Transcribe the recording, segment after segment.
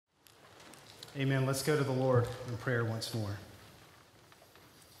Amen. Let's go to the Lord in prayer once more.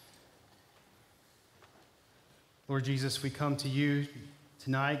 Lord Jesus, we come to you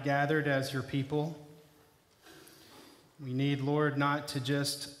tonight gathered as your people. We need, Lord, not to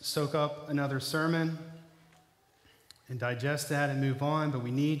just soak up another sermon and digest that and move on, but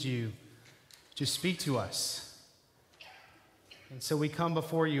we need you to speak to us. And so we come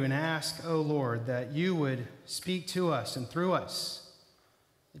before you and ask, oh Lord, that you would speak to us and through us,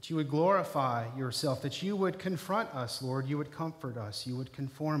 that you would glorify yourself, that you would confront us, Lord, you would comfort us, you would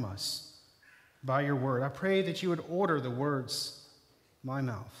conform us by your word. I pray that you would order the words of my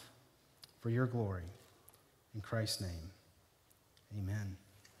mouth for your glory. In Christ's name, amen.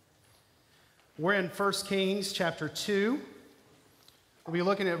 We're in 1 Kings chapter 2. We'll be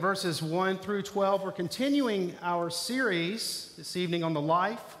looking at verses 1 through 12. We're continuing our series this evening on the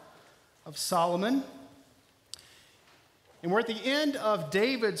life of Solomon. And we're at the end of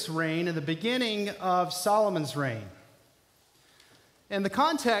David's reign and the beginning of Solomon's reign. And the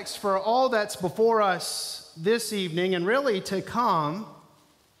context for all that's before us this evening and really to come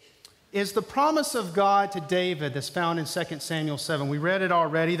is the promise of God to David that's found in 2 Samuel 7. We read it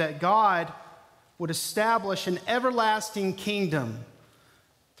already, that God would establish an everlasting kingdom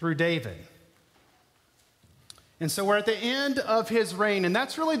through David. And so we're at the end of his reign, and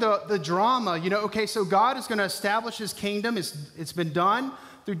that's really the drama. Okay, so God is going to establish his kingdom. It's been done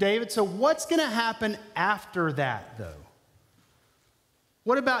through David. So what's going to happen after that, though?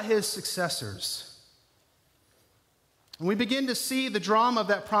 What about his successors? And we begin to see the drama of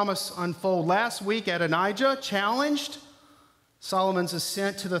that promise unfold. Last week, Adonijah challenged Solomon's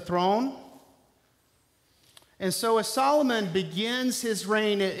ascent to the throne. And so as Solomon begins his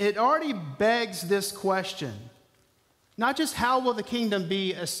reign, it already begs this question. Not just how will the kingdom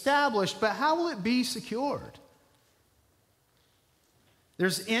be established, but how will it be secured?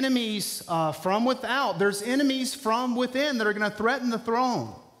 There's enemies from without. There's enemies from within that are going to threaten the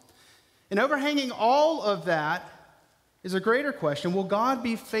throne. And overhanging all of that is a greater question. Will God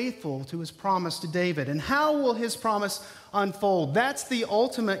be faithful to his promise to David? And how will his promise unfold? That's the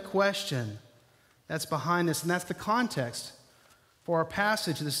ultimate question that's behind this, and that's the context for our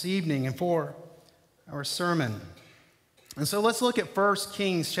passage this evening and for our sermon. And so let's look at 1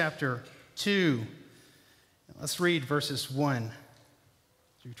 Kings chapter 2. Let's read verses 1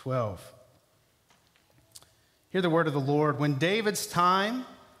 through 12. Hear the word of the Lord. When David's time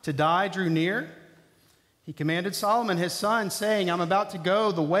to die drew near, he commanded Solomon his son, saying, I'm about to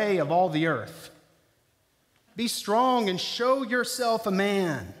go the way of all the earth. Be strong and show yourself a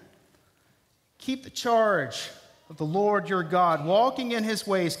man. Keep the charge of the Lord your God, walking in his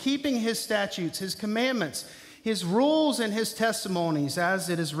ways, keeping his statutes, his commandments, his rules and his testimonies, as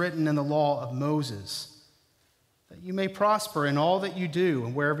it is written in the law of Moses, that you may prosper in all that you do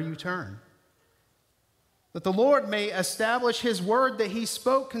and wherever you turn. That the Lord may establish his word that he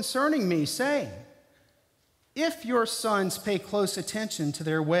spoke concerning me, saying, if your sons pay close attention to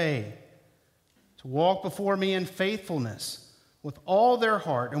their way, to walk before me in faithfulness with all their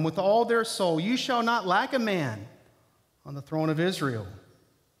heart and with all their soul, you shall not lack a man on the throne of Israel.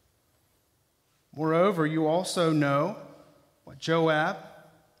 Moreover, you also know what Joab,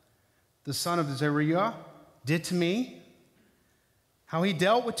 the son of Zeruiah, did to me, how he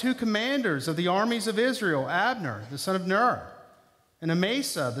dealt with two commanders of the armies of Israel, Abner, the son of Ner, and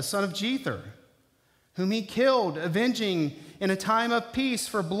Amasa, the son of Jether, whom he killed, avenging in a time of peace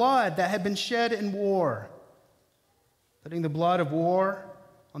for blood that had been shed in war, putting the blood of war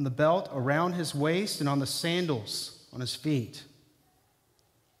on the belt around his waist and on the sandals on his feet.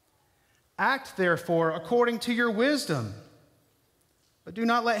 Act, therefore, according to your wisdom, but do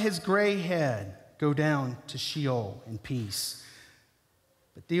not let his gray head go down to Sheol in peace,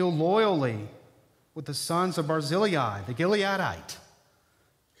 but deal loyally with the sons of Barzillai, the Gileadite,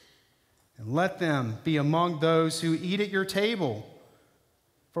 and let them be among those who eat at your table,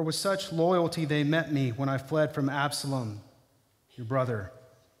 for with such loyalty they met me when I fled from Absalom, your brother.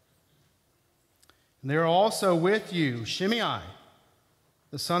 And there are also with you Shimei,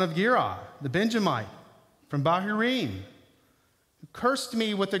 the son of Gera, the Benjamite, from Bahurim, who cursed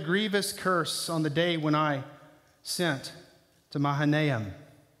me with a grievous curse on the day when I sent to Mahanaim.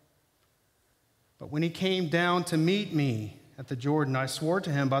 But when he came down to meet me at the Jordan, I swore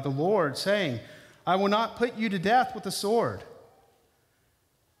to him by the Lord, saying, I will not put you to death with the sword.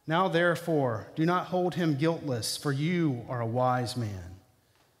 Now, therefore, do not hold him guiltless, for you are a wise man.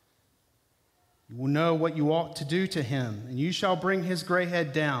 You will know what you ought to do to him, and you shall bring his gray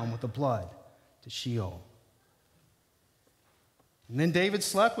head down with the blood to Sheol. And then David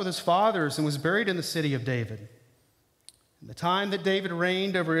slept with his fathers and was buried in the city of David. And the time that David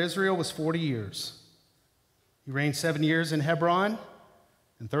reigned over Israel was 40 years. He reigned 7 years in Hebron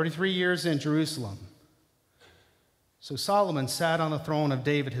and 33 years in Jerusalem. So Solomon sat on the throne of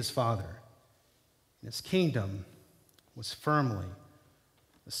David his father, and his kingdom was firmly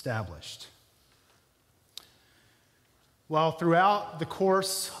established. Well, throughout the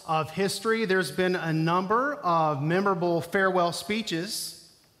course of history, there's been a number of memorable farewell speeches.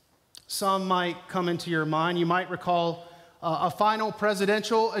 Some might come into your mind. You might recall a final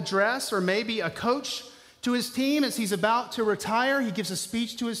presidential address, or maybe a coach to his team as he's about to retire. He gives a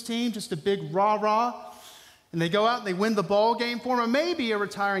speech to his team, just a big rah-rah, and they go out and they win the ball game for him. Or maybe a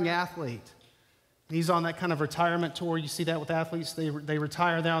retiring athlete. And he's on that kind of retirement tour. You see that with athletes. They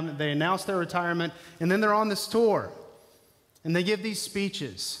retire down, they announce their retirement, and then they're on this tour. And they give these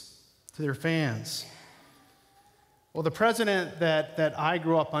speeches to their fans. Well, the president that I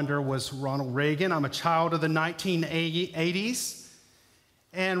grew up under was Ronald Reagan. I'm a child of the 1980s.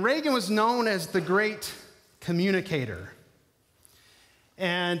 And Reagan was known as the great communicator.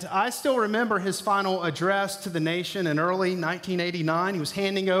 And I still remember his final address to the nation in early 1989. He was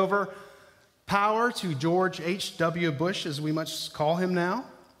handing over power to George H.W. Bush, as we must call him now.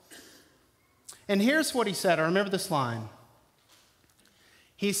 And here's what he said. I remember this line.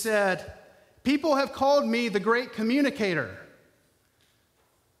 He said, "People have called me the great communicator,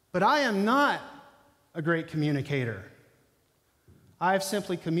 but I am not a great communicator. I have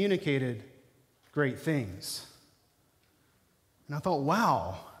simply communicated great things." And I thought,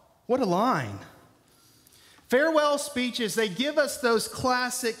 wow, what a line. Farewell speeches, they give us those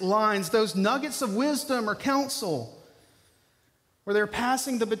classic lines, those nuggets of wisdom or counsel, where they're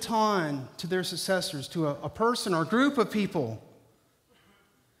passing the baton to their successors, to a person or group of people.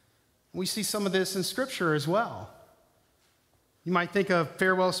 We see some of this in Scripture as well. You might think of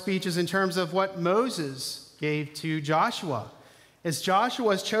farewell speeches in terms of what Moses gave to Joshua, as Joshua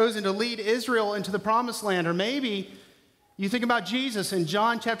is chosen to lead Israel into the promised land. Or maybe you think about Jesus in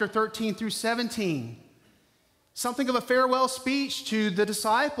John chapter 13 through 17. Something of a farewell speech to the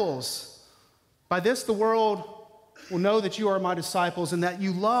disciples. "By this the world will know that you are my disciples and that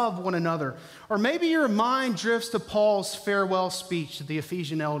you love one another." Or maybe your mind drifts to Paul's farewell speech to the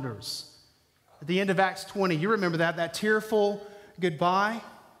Ephesian elders at the end of Acts 20. You remember that tearful goodbye?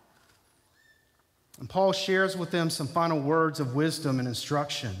 And Paul shares with them some final words of wisdom and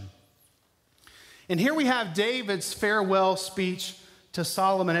instruction. And here we have David's farewell speech to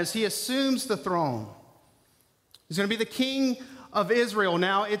Solomon as he assumes the throne. He's going to be the king of Israel.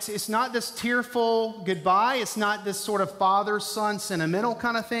 Now, it's not this tearful goodbye. It's not this sort of father-son sentimental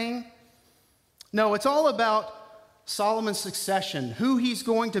kind of thing. No, it's all about Solomon's succession, who he's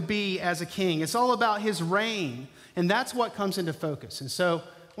going to be as a king. It's all about his reign, and that's what comes into focus. And so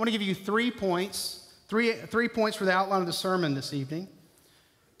I want to give you 3 points, three points for the outline of the sermon this evening.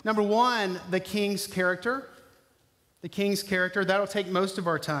 Number one, the king's character. The king's character, that'll take most of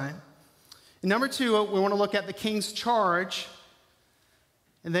our time. And number two, we want to look at the king's charge.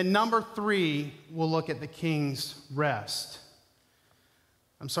 And then number three, we'll look at the king's rest.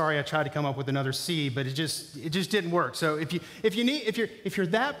 I'm sorry I tried to come up with another C, but it just didn't work. So if you're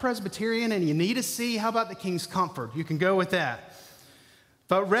that Presbyterian and you need a C, how about the king's comfort? You can go with that.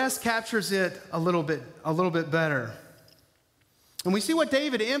 But rest captures it a little bit better. And we see what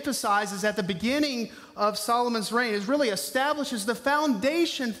David emphasizes at the beginning of Solomon's reign is really establishes the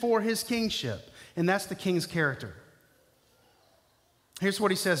foundation for his kingship, and that's the king's character. Here's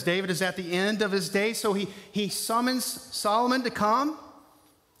what he says. David is at the end of his day, so he summons Solomon to come,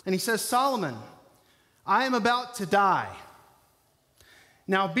 and he says, "Solomon, I am about to die.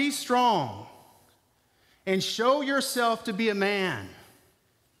 Now be strong and show yourself to be a man."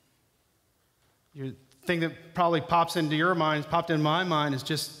 The thing that probably popped in my mind is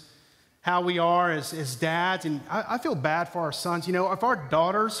just how we are as dads. And I feel bad for our sons. You know, if our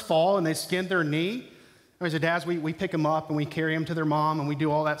daughters fall and they skin their knee, as dads, we pick them up and we carry them to their mom and we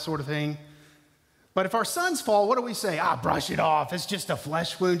do all that sort of thing. But if our sons fall, what do we say? Brush it off. It's just a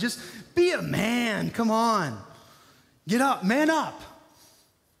flesh wound. Just be a man. Come on. Get up. Man up.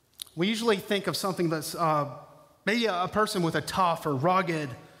 We usually think of something that's maybe a person with a tough or rugged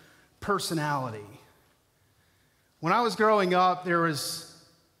personality. When I was growing up, there was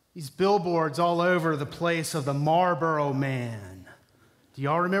these billboards all over the place of the Marlboro Man. Do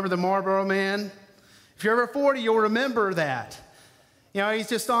y'all remember the Marlboro Man? If you're over 40, you'll remember that. You know, he's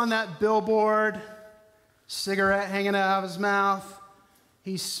just on that billboard, cigarette hanging out of his mouth.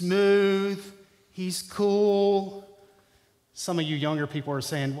 He's smooth. He's cool. Some of you younger people are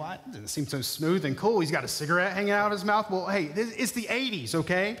saying, "What? Doesn't seem so smooth and cool. He's got a cigarette hanging out of his mouth." Well, hey, it's the 80s,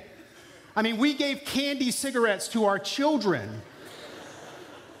 okay? I mean, we gave candy cigarettes to our children.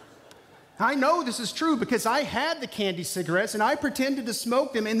 I know this is true because I had the candy cigarettes and I pretended to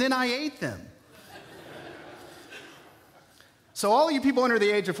smoke them and then I ate them. So all you people under the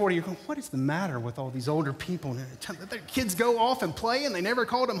age of 40, you're going, what is the matter with all these older people? Their kids go off and play and they never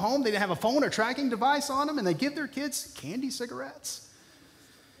called them home. They didn't have a phone or tracking device on them and they give their kids candy cigarettes.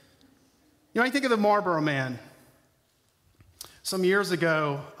 You know, I think of the Marlboro Man. Some years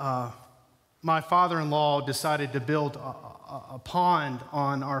ago, my father-in-law decided to build a pond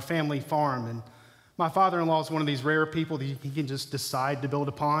on our family farm. And my father-in-law is one of these rare people that he can just decide to build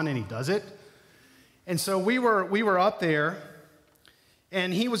a pond, and he does it. And so we were up there,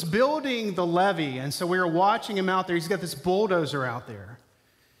 and he was building the levee. And so we were watching him out there. He's got this bulldozer out there.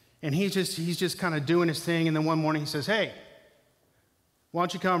 And he's just kind of doing his thing. And then one morning he says, hey, why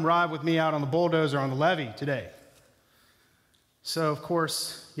don't you come ride with me out on the bulldozer on the levee today? So, of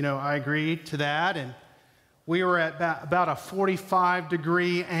course, you know, I agreed to that, and we were at about a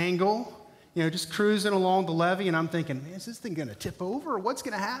 45-degree angle, you know, just cruising along the levee, and I'm thinking, man, is this thing going to tip over, or what's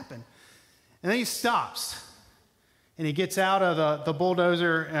going to happen? And then he stops, and he gets out of the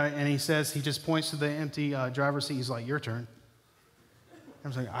bulldozer, and he just points to the empty driver's seat. He's like, your turn. I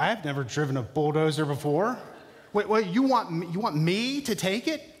was like, I've never driven a bulldozer before. Wait, you want me to take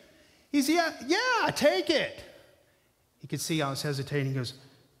it? He's, yeah, take it. He could see I was hesitating. He goes,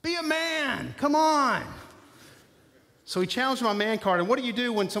 be a man, come on. So he challenged my man card. And what do you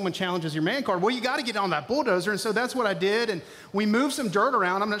do when someone challenges your man card? Well, you got to get on that bulldozer. And so that's what I did. And we moved some dirt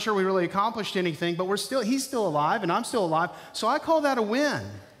around. I'm not sure we really accomplished anything, but he's still alive and I'm still alive. So I call that a win.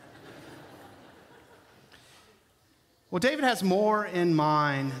 Well, David has more in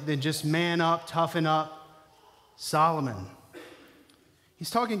mind than just man up, toughen up. Solomon. He's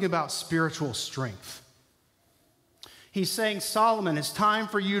talking about spiritual strength. He's saying, Solomon, it's time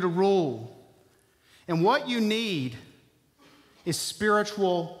for you to rule. And what you need is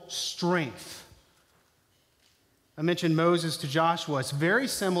spiritual strength. I mentioned Moses to Joshua. It's very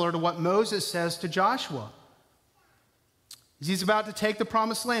similar to what Moses says to Joshua. He's about to take the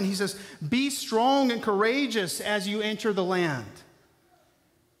promised land. He says, be strong and courageous as you enter the land.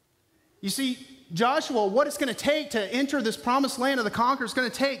 You see, Joshua, what it's going to take to enter this promised land of the conqueror is going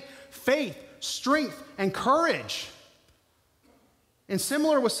to take faith, strength, and courage. And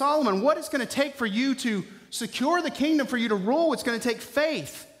similar with Solomon, what it's going to take for you to secure the kingdom, for you to rule, it's going to take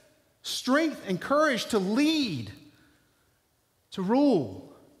faith, strength, and courage to lead, to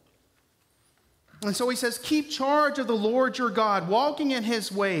rule. And so he says, keep charge of the Lord your God, walking in his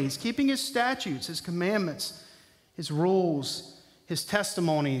ways, keeping his statutes, his commandments, his rules, his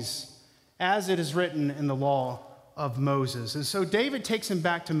testimonies, as it is written in the law of Moses. And so David takes him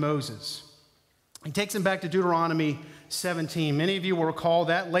back to Moses. He takes him back to Deuteronomy 17. Many of you will recall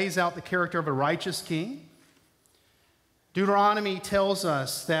that lays out the character of a righteous king. Deuteronomy tells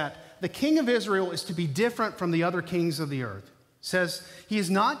us that the king of Israel is to be different from the other kings of the earth. It says he is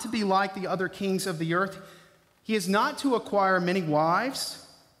not to be like the other kings of the earth. He is not to acquire many wives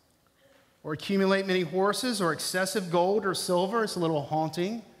or accumulate many horses or excessive gold or silver. It's a little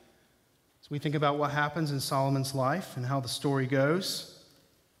haunting as we think about what happens in Solomon's life and how the story goes.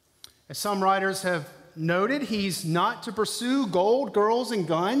 As some writers have noted, he's not to pursue gold, girls, and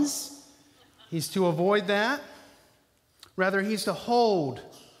guns. He's to avoid that. Rather, he's to hold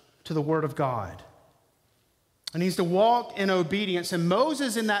to the word of God. And he's to walk in obedience. And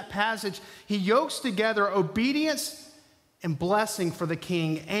Moses, in that passage, he yokes together obedience and blessing for the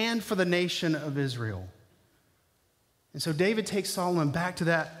king and for the nation of Israel. And so David takes Solomon back to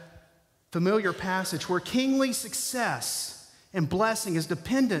that familiar passage where kingly success and blessing is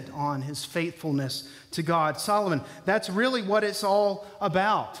dependent on his faithfulness to God. Solomon, that's really what it's all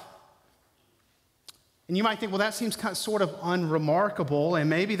about. And you might think, well, that seems sort of unremarkable, and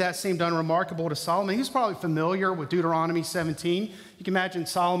maybe that seemed unremarkable to Solomon. He was probably familiar with Deuteronomy 17. You can imagine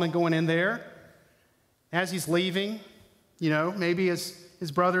Solomon going in there as he's leaving, you know, maybe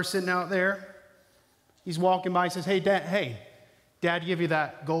his brother's sitting out there. He's walking by, he says, hey, Dad, give you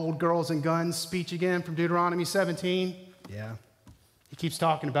that gold, girls, and guns speech again from Deuteronomy 17? Yeah. He keeps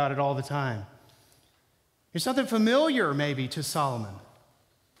talking about it all the time. There's something familiar maybe to Solomon.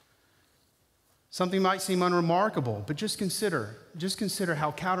 Something might seem unremarkable, but just consider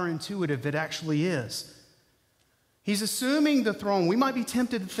how counterintuitive it actually is. He's assuming the throne. We might be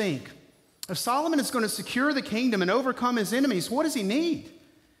tempted to think, if Solomon is going to secure the kingdom and overcome his enemies, what does he need?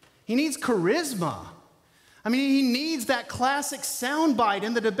 He needs charisma. I mean, he needs that classic soundbite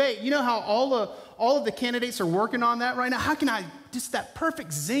in the debate. You know how all of the candidates are working on that right now? How can I, just that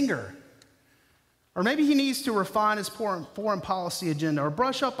perfect zinger? Or maybe he needs to refine his foreign policy agenda or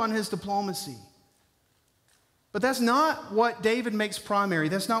brush up on his diplomacy. But that's not what David makes primary.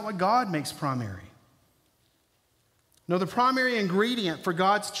 That's not what God makes primary. No, the primary ingredient for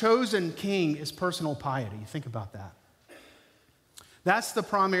God's chosen king is personal piety. Think about that. That's the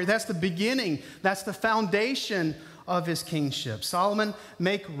primary, that's the beginning, that's the foundation of his kingship. Solomon,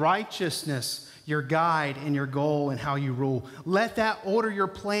 make righteousness your guide and your goal in how you rule. Let that order your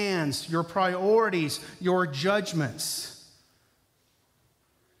plans, your priorities, your judgments.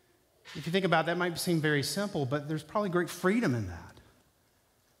 If you think about that, it might seem very simple, but there's probably great freedom in that.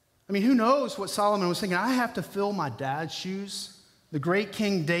 I mean, who knows what Solomon was thinking? I have to fill my dad's shoes, the great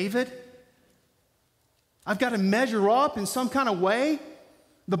King David. I've got to measure up in some kind of way.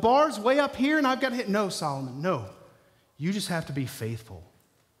 The bar's way up here, and I've got to hit. No, Solomon, no. You just have to be faithful.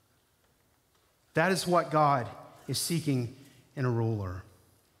 That is what God is seeking in a ruler.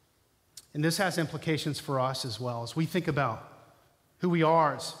 And this has implications for us as well as we think about who we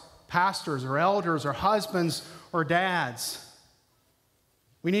are as pastors or elders or husbands or dads.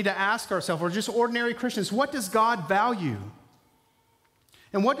 We need to ask ourselves, we're just ordinary Christians, what does God value?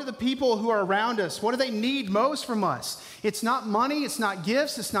 And what do the people who are around us, what do they need most from us? It's not money, it's not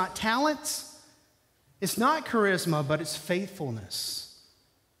gifts, it's not talents, it's not charisma, but it's faithfulness.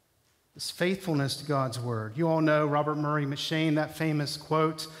 It's faithfulness to God's word. You all know Robert Murray McCheyne, that famous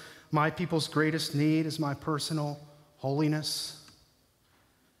quote, "My people's greatest need is my personal holiness."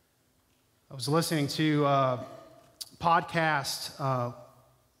 I was listening to a podcast.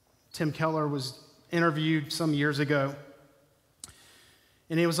 Tim Keller was interviewed some years ago,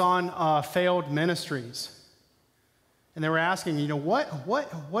 and he was on failed ministries. And they were asking,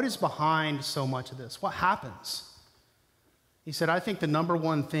 what is behind so much of this? What happens? He said, I think the number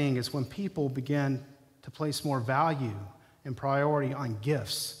one thing is when people begin to place more value and priority on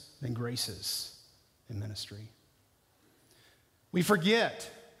gifts than graces in ministry. We forget.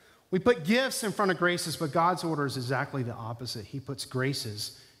 We put gifts in front of graces, but God's order is exactly the opposite. He puts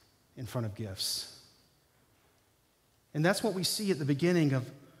graces in front of gifts. And that's what we see at the beginning of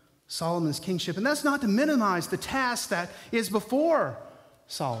Solomon's kingship. And that's not to minimize the task that is before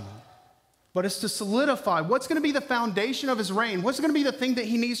Solomon, but it's to solidify what's going to be the foundation of his reign. What's going to be the thing that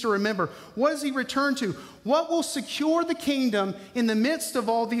he needs to remember? What does he return to? What will secure the kingdom in the midst of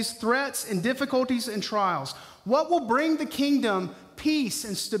all these threats and difficulties and trials? What will bring the kingdom peace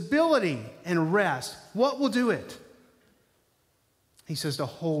and stability and rest? What will do it? He says to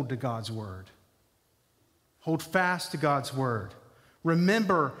hold to God's word. Hold fast to God's word.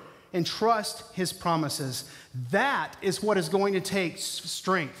 Remember and trust his promises. That is what is going to take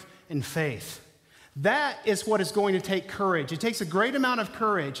strength and faith. That is what is going to take courage. It takes a great amount of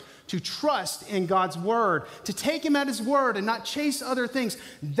courage to trust in God's word, to take him at his word and not chase other things.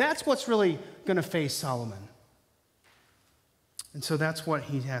 That's what's really going to face Solomon. And so that's what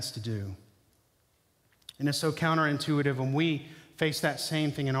he has to do. And it's so counterintuitive when we face that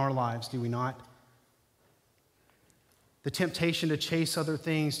same thing in our lives, do we not? The temptation to chase other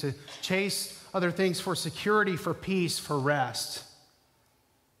things for security, for peace, for rest.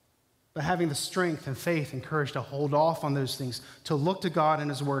 But having the strength and faith and courage to hold off on those things, to look to God and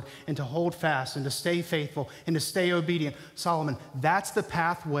his word, and to hold fast, and to stay faithful, and to stay obedient. Solomon, that's the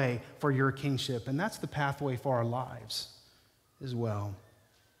pathway for your kingship, and that's the pathway for our lives as well.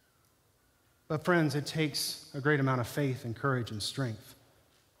 But friends, it takes a great amount of faith and courage and strength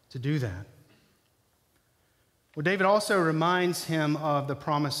to do that. Well, David also reminds him of the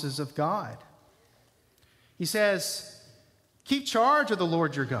promises of God. He says, keep charge of the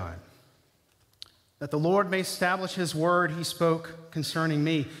Lord your God, that the Lord may establish his word he spoke concerning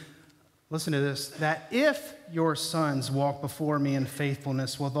me. Listen to this, that if your sons walk before me in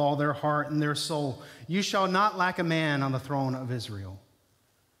faithfulness with all their heart and their soul, you shall not lack a man on the throne of Israel.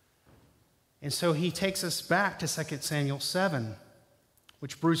 And so he takes us back to 2 Samuel 7,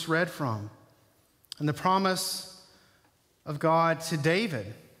 which Bruce read from, and the promise of God to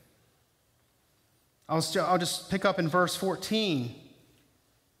David. I'll just pick up in verse 14.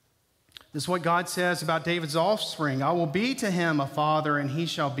 This is what God says about David's offspring. I will be to him a father, and he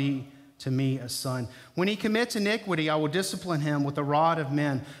shall be to me a son. When he commits iniquity, I will discipline him with the rod of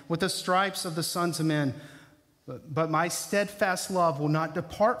men, with the stripes of the sons of men. But my steadfast love will not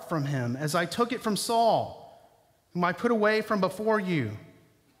depart from him, as I took it from Saul, whom I put away from before you.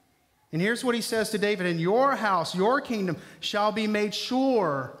 And here's what he says to David, in your house, your kingdom shall be made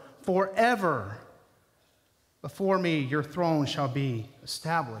sure forever. Before me, your throne shall be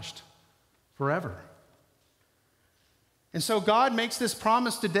established forever. And so God makes this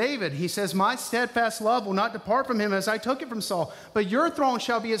promise to David. He says, my steadfast love will not depart from him as I took it from Saul, but your throne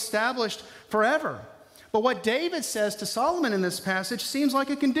shall be established forever. But what David says to Solomon in this passage seems like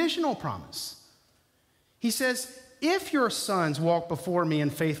a conditional promise. He says, if your sons walk before me in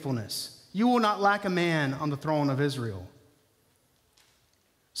faithfulness, you will not lack a man on the throne of Israel.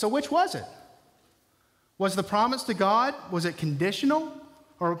 So which was it? Was the promise to God, was it conditional?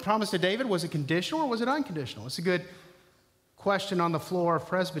 Or a promise to David, was it conditional or was it unconditional? It's a good question on the floor of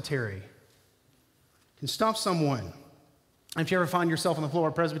presbytery. Can stump someone. If you ever find yourself on the floor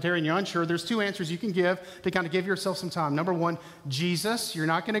of presbytery and you're unsure, there's two answers you can give to kind of give yourself some time. Number one, Jesus. You're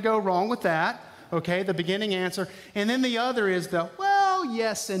not going to go wrong with that. Okay, the beginning answer. And then the other is the, well,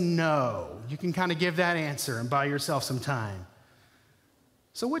 yes and no. You can kind of give that answer and buy yourself some time.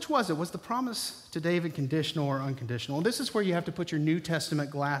 So which was it? Was the promise to David conditional or unconditional? And this is where you have to put your New Testament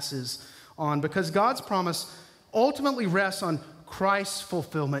glasses on, because God's promise ultimately rests on Christ's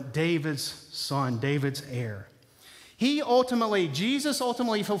fulfillment, David's son, David's heir. Jesus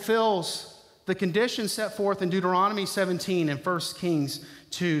ultimately fulfills the conditions set forth in Deuteronomy 17 and 1 Kings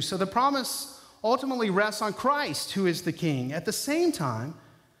 2. So the promise ultimately rests on Christ, who is the king. At the same time,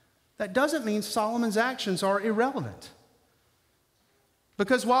 that doesn't mean Solomon's actions are irrelevant.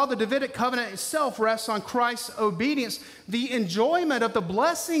 Because while the Davidic covenant itself rests on Christ's obedience, the enjoyment of the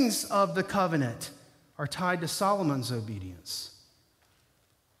blessings of the covenant are tied to Solomon's obedience.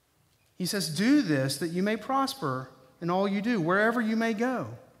 He says, do this that you may prosper in all you do, wherever you may go.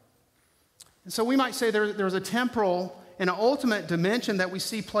 And so we might say there's a temporal and an ultimate dimension that we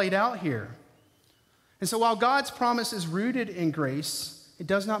see played out here. And so while God's promise is rooted in grace, it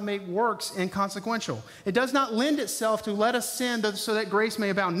does not make works inconsequential. It does not lend itself to let us sin so that grace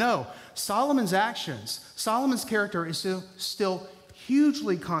may abound. No, Solomon's actions, Solomon's character is still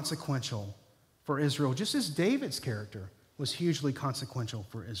hugely consequential for Israel, just as David's character was hugely consequential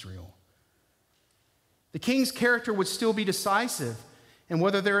for Israel. The king's character would still be decisive in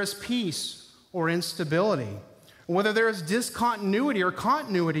whether there is peace or instability, or whether there is discontinuity or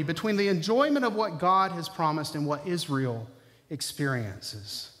continuity between the enjoyment of what God has promised and what Israel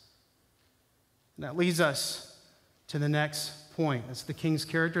experiences. And that leads us to the next point. That's the king's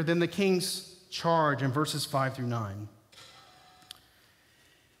character. Then the king's charge in verses 5 through 9.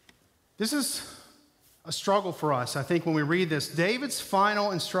 This is a struggle for us, I think, when we read this. David's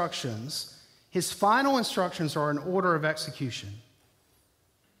final instructions, his final instructions are an order of execution.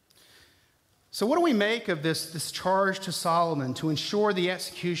 So what do we make of this charge to Solomon to ensure the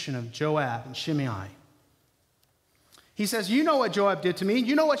execution of Joab and Shimei? He says, you know what Joab did to me.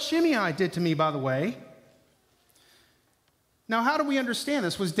 You know what Shimei did to me, by the way. Now, how do we understand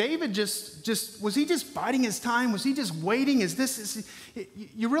this? Was David was he just biding his time? Was he just waiting?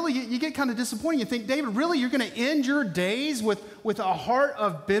 You get kind of disappointed. You think, David, really, you're going to end your days with a heart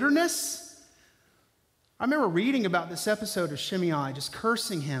of bitterness? I remember reading about this episode of Shimei, just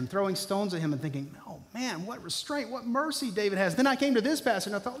cursing him, throwing stones at him, and thinking, oh man, what restraint, what mercy David has. Then I came to this passage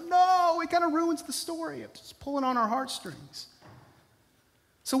and I thought, no, it kind of ruins the story. It's just pulling on our heartstrings.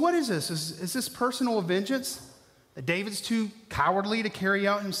 So what is this? Is this personal vengeance? That David's too cowardly to carry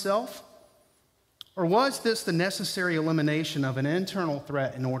out himself? Or was this the necessary elimination of an internal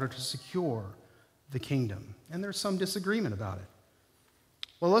threat in order to secure the kingdom? And there's some disagreement about it.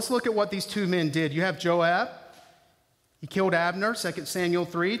 Well, let's look at what these two men did. You have Joab. He killed Abner, 2 Samuel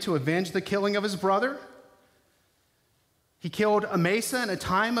 3, to avenge the killing of his brother. He killed Amasa in a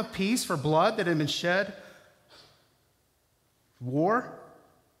time of peace for blood that had been shed. War.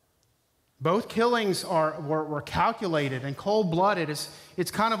 Both killings were calculated and cold-blooded.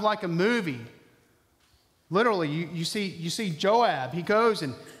 It's kind of like a movie. Literally, you see Joab. He goes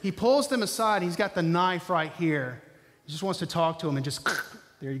and he pulls them aside. He's got the knife right here. He just wants to talk to him and just,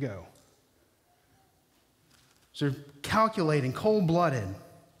 there you go. So they're calculating, cold-blooded.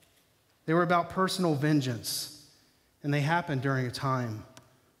 They were about personal vengeance, and they happened during a time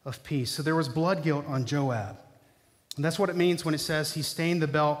of peace. So there was blood guilt on Joab. And that's what it means when it says he stained the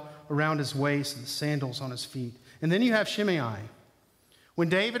belt around his waist and the sandals on his feet. And then you have Shimei. When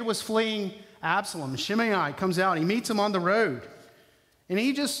David was fleeing Absalom, Shimei comes out. He meets him on the road. And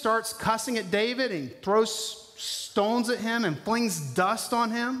he just starts cussing at David and throws stones at him and flings dust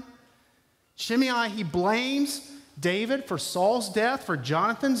on him. Shimei, he blames David for Saul's death, for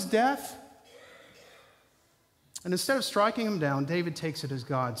Jonathan's death. And instead of striking him down, David takes it as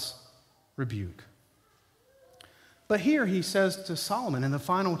God's rebuke. But here he says to Solomon in the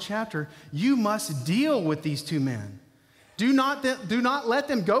final chapter, you must deal with these two men. Do not let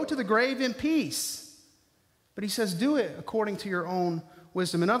them go to the grave in peace. But he says, do it according to your own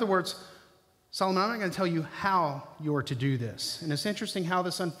wisdom. In other words, Solomon, I'm not going to tell you how you're to do this. And it's interesting how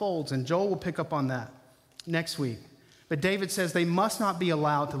this unfolds, and Joel will pick up on that next week. But David says they must not be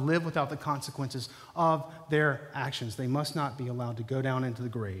allowed to live without the consequences of their actions. They must not be allowed to go down into the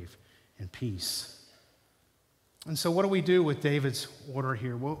grave in peace. And so what do we do with David's order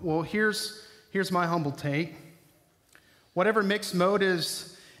here? Well, here's my humble take. Whatever mixed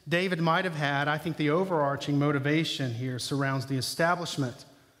motives David might have had, I think the overarching motivation here surrounds the establishment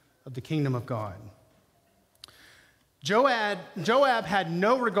of the kingdom of God. Joab had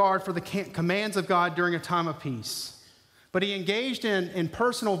no regard for the commands of God during a time of peace, but he engaged in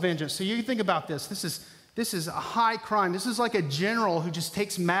personal vengeance. So you think about this. This is a high crime. This is like a general who just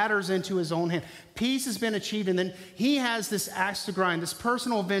takes matters into his own hand. Peace has been achieved, and then he has this axe to grind, this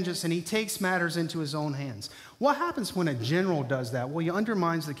personal vengeance, and he takes matters into his own hands. What happens when a general does that? Well, he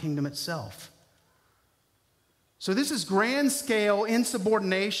undermines the kingdom itself. So this is grand scale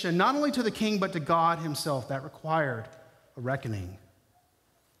insubordination, not only to the king, but to God himself. That required a reckoning.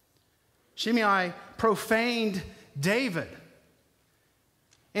 Shimei profaned David.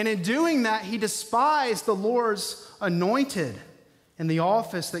 And in doing that, he despised the Lord's anointed and the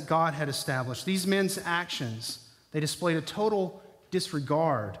office that God had established. These men's actions, they displayed a total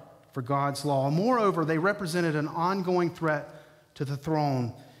disregard for God's law. Moreover, they represented an ongoing threat to the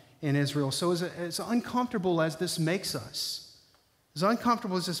throne in Israel. So as uncomfortable as this makes us,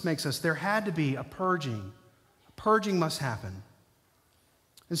 there had to be a purging. A purging must happen.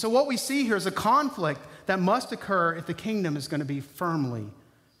 And so what we see here is a conflict that must occur if the kingdom is going to be firmly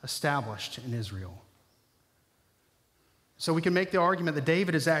established in Israel. So we can make the argument that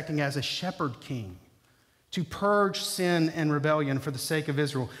David is acting as a shepherd king to purge sin and rebellion for the sake of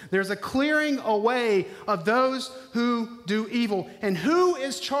Israel. There's a clearing away of those who do evil. And who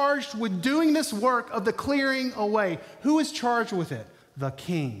is charged with doing this work of the clearing away? Who is charged with it? The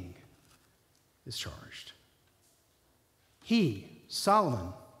king is charged. He, Solomon,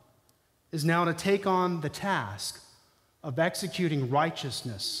 is now to take on the task of executing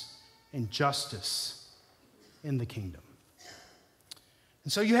righteousness and justice in the kingdom.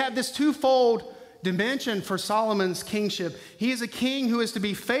 And so you have this twofold dimension for Solomon's kingship. He is a king who is to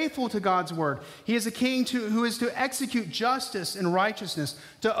be faithful to God's word. He is a king who is to execute justice and righteousness,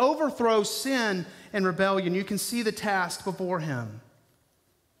 to overthrow sin and rebellion. You can see the task before him.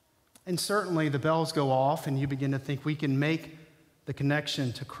 And certainly the bells go off and you begin to think we can make the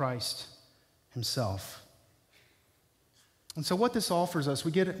connection to Christ himself. And so what this offers us,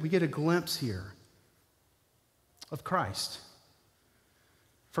 we get a glimpse here of Christ.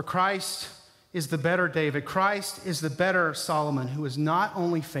 For Christ is the better David. Christ is the better Solomon, who is not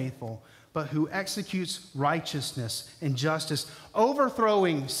only faithful, but who executes righteousness and justice,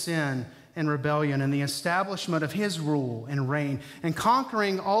 overthrowing sin and rebellion and the establishment of his rule and reign, and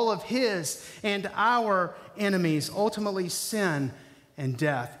conquering all of his and our enemies, ultimately sin and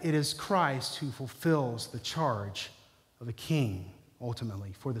death. It is Christ who fulfills the charge of a king,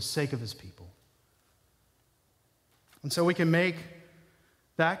 ultimately, for the sake of his people. And so we can make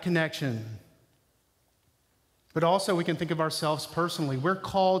that connection. But also we can think of ourselves personally. We're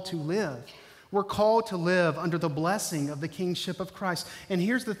called to live. We're called to live under the blessing of the kingship of Christ. And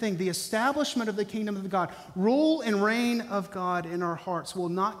here's the thing, the establishment of the kingdom of God, rule and reign of God in our hearts will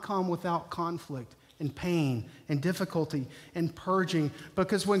not come without conflict and pain and difficulty and purging.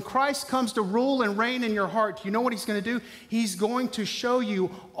 Because when Christ comes to rule and reign in your heart, you know what he's going to do? He's going to show you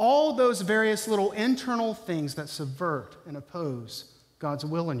all those various little internal things that subvert and oppose God's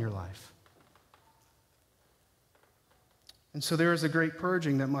will in your life. And so there is a great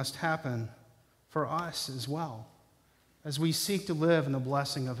purging that must happen for us as well, as we seek to live in the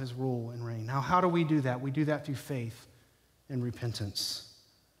blessing of his rule and reign. Now, how do we do that? We do that through faith and repentance.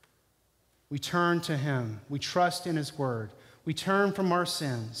 We turn to him. We trust in his word. We turn from our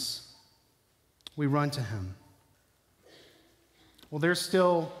sins. We run to him. Well, there's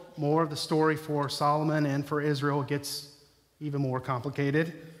still more of the story for Solomon and for Israel. It gets even more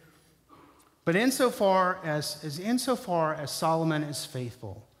complicated. But insofar as Solomon is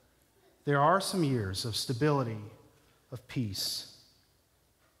faithful, there are some years of stability, of peace,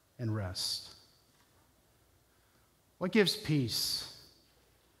 and rest. What gives peace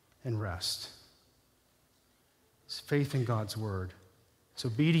and rest? It's faith in God's word. It's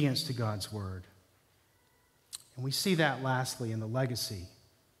obedience to God's word. And we see that lastly in the legacy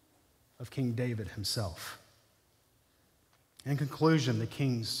of King David himself. In conclusion, the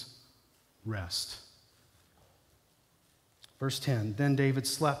king's rest. Verse 10, then David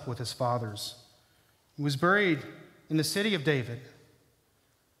slept with his fathers. He was buried in the city of David.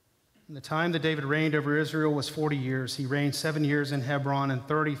 And the time that David reigned over Israel was 40 years. He reigned 7 years in Hebron and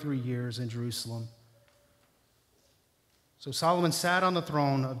 33 years in Jerusalem. So Solomon sat on the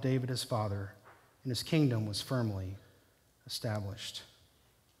throne of David his father, and his kingdom was firmly established.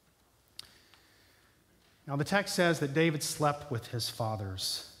 Now the text says that David slept with his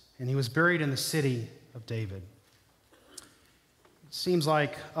fathers, and he was buried in the city of David. It seems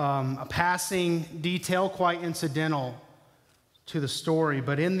like a passing detail, quite incidental to the story,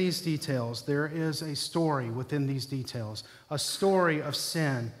 but in these details, there is a story within these details, a story of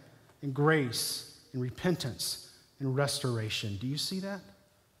sin and grace and repentance and restoration. Do you see that?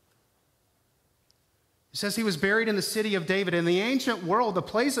 It says he was buried in the city of David. In the ancient world, the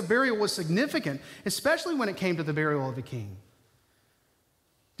place of burial was significant, especially when it came to the burial of the king.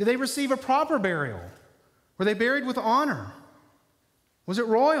 Did they receive a proper burial? Were they buried with honor? Was it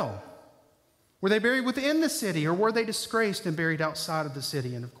royal? Were they buried within the city, or were they disgraced and buried outside of the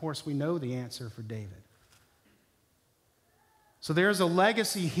city? And of course, we know the answer for David. So there's a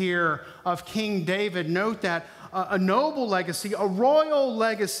legacy here of King David. Note that a noble legacy, a royal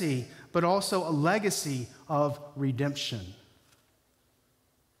legacy, but also a legacy of redemption.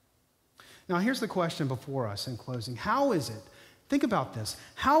 Now, here's the question before us in closing. How is it, think about this,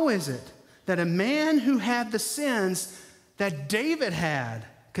 how is it that a man who had the sins that David had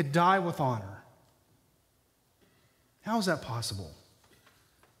could die with honor? How is that possible?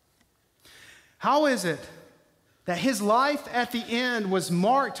 How is it that his life at the end was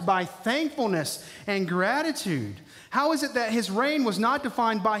marked by thankfulness and gratitude? How is it that his reign was not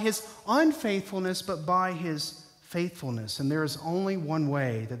defined by his unfaithfulness, but by his faithfulness? And there is only one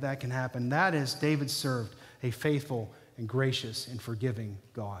way that that can happen. That is, David served a faithful and gracious and forgiving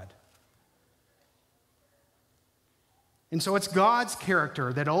God. And so it's God's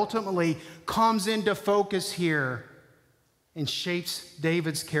character that ultimately comes into focus here and shapes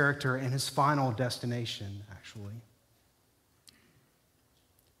David's character and his final destination, actually.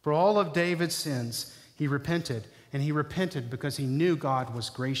 For all of David's sins, he repented, and he repented because he knew God was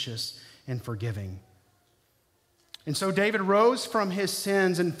gracious and forgiving. And so David rose from his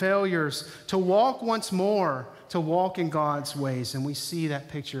sins and failures to walk once more, to walk in God's ways, and we see that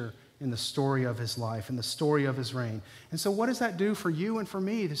picture in the story of his life, in the story of his reign. And so what does that do for you and for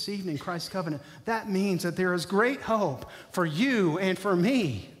me this evening, Christ's covenant? That means that there is great hope for you and for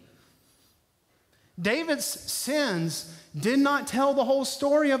me. David's sins did not tell the whole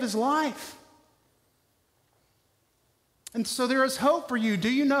story of his life. And so there is hope for you. Do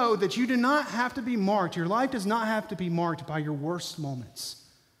you know that you do not have to be marked? Your life does not have to be marked by your worst moments.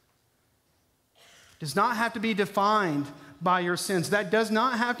 It does not have to be defined by your sins. That does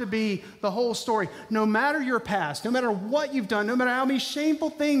not have to be the whole story. No matter your past, no matter what you've done, no matter how many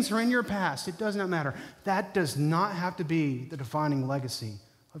shameful things are in your past, it does not matter. That does not have to be the defining legacy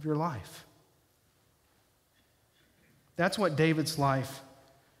of your life. That's what David's life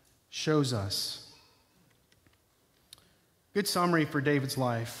shows us. Good summary for David's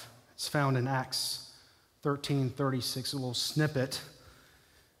life. It's found in Acts 13:36, a little snippet,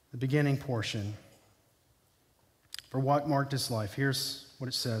 the beginning portion. For what marked his life? Here's what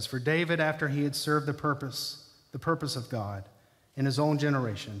it says. For David, after he had served the purpose of God in his own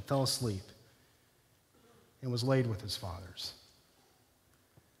generation, fell asleep and was laid with his fathers.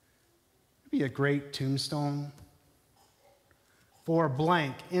 It'd be a great tombstone. For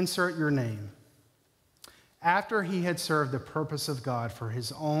blank, insert your name. After he had served the purpose of God for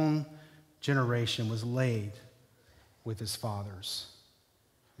his own generation, was laid with his fathers,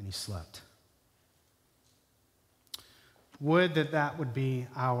 and he slept. Would that would be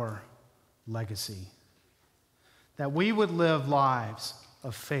our legacy. That we would live lives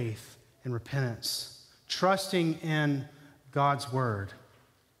of faith and repentance, trusting in God's word,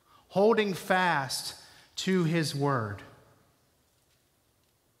 holding fast to his word.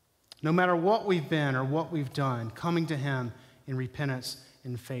 No matter what we've been or what we've done, coming to him in repentance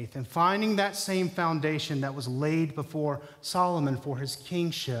and faith, and finding that same foundation that was laid before Solomon for his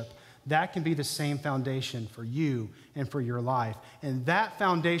kingship. That can be the same foundation for you and for your life. And that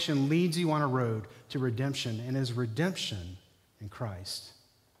foundation leads you on a road to redemption, and is redemption in Christ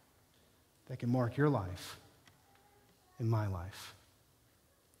that can mark your life and my life.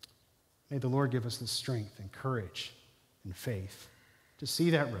 May the Lord give us the strength and courage and faith to see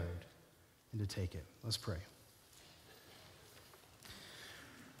that road and to take it. Let's pray.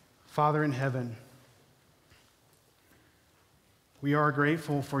 Father in heaven, we are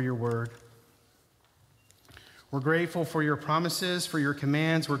grateful for your word. We're grateful for your promises, for your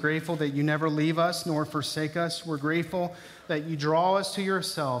commands. We're grateful that you never leave us nor forsake us. We're grateful that you draw us to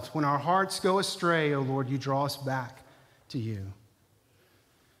yourself. When our hearts go astray, O Lord, you draw us back to you.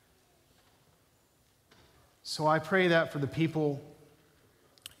 So I pray that for the people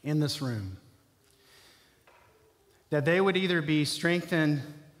in this room, that they would either be strengthened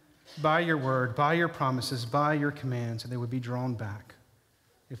by your word, by your promises, by your commands, and they would be drawn back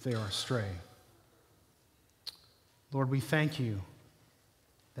if they are astray. Lord, we thank you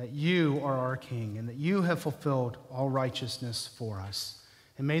that you are our King and that you have fulfilled all righteousness for us.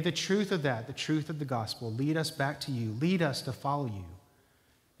 And may the truth of that, the truth of the gospel, lead us back to you, lead us to follow you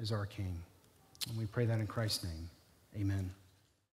as our King. And we pray that in Christ's name. Amen.